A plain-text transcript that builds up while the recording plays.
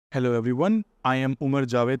Hello everyone, I am Umar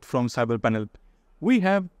Javed from CyberPanel. We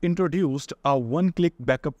have introduced a one-click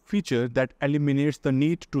backup feature that eliminates the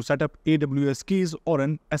need to set up AWS keys or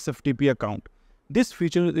an SFTP account. This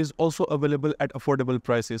feature is also available at affordable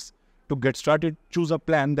prices. To get started, choose a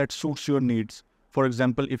plan that suits your needs. For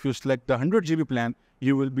example, if you select the 100 GB plan,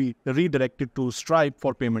 you will be redirected to Stripe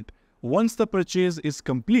for payment. Once the purchase is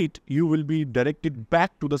complete, you will be directed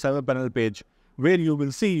back to the CyberPanel page, where you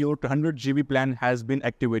will see your 100 GB plan has been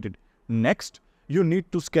activated. Next, you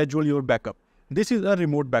need to schedule your backup. This is a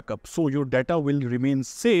remote backup, so your data will remain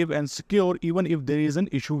safe and secure even if there is an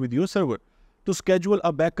issue with your server. To schedule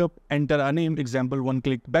a backup, enter a name, example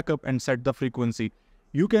one-click backup, and set the frequency.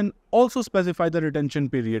 You can also specify the retention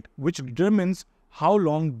period, which determines how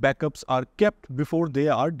long backups are kept before they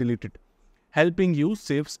are deleted, helping you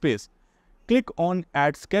save space. Click on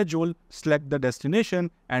Add Schedule, select the destination,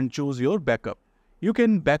 and choose your backup. You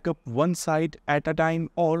can backup one site at a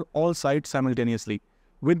time or all sites simultaneously.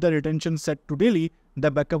 With the retention set to daily,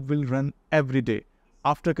 the backup will run every day.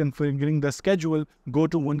 After configuring the schedule, go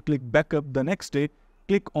to one-click backup the next day,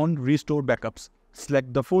 click on Restore Backups.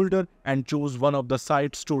 Select the folder and choose one of the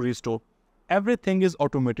sites to restore. Everything is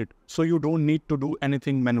automated, so you don't need to do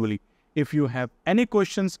anything manually. If you have any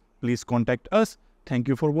questions, please contact us. Thank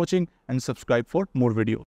you for watching and subscribe for more videos.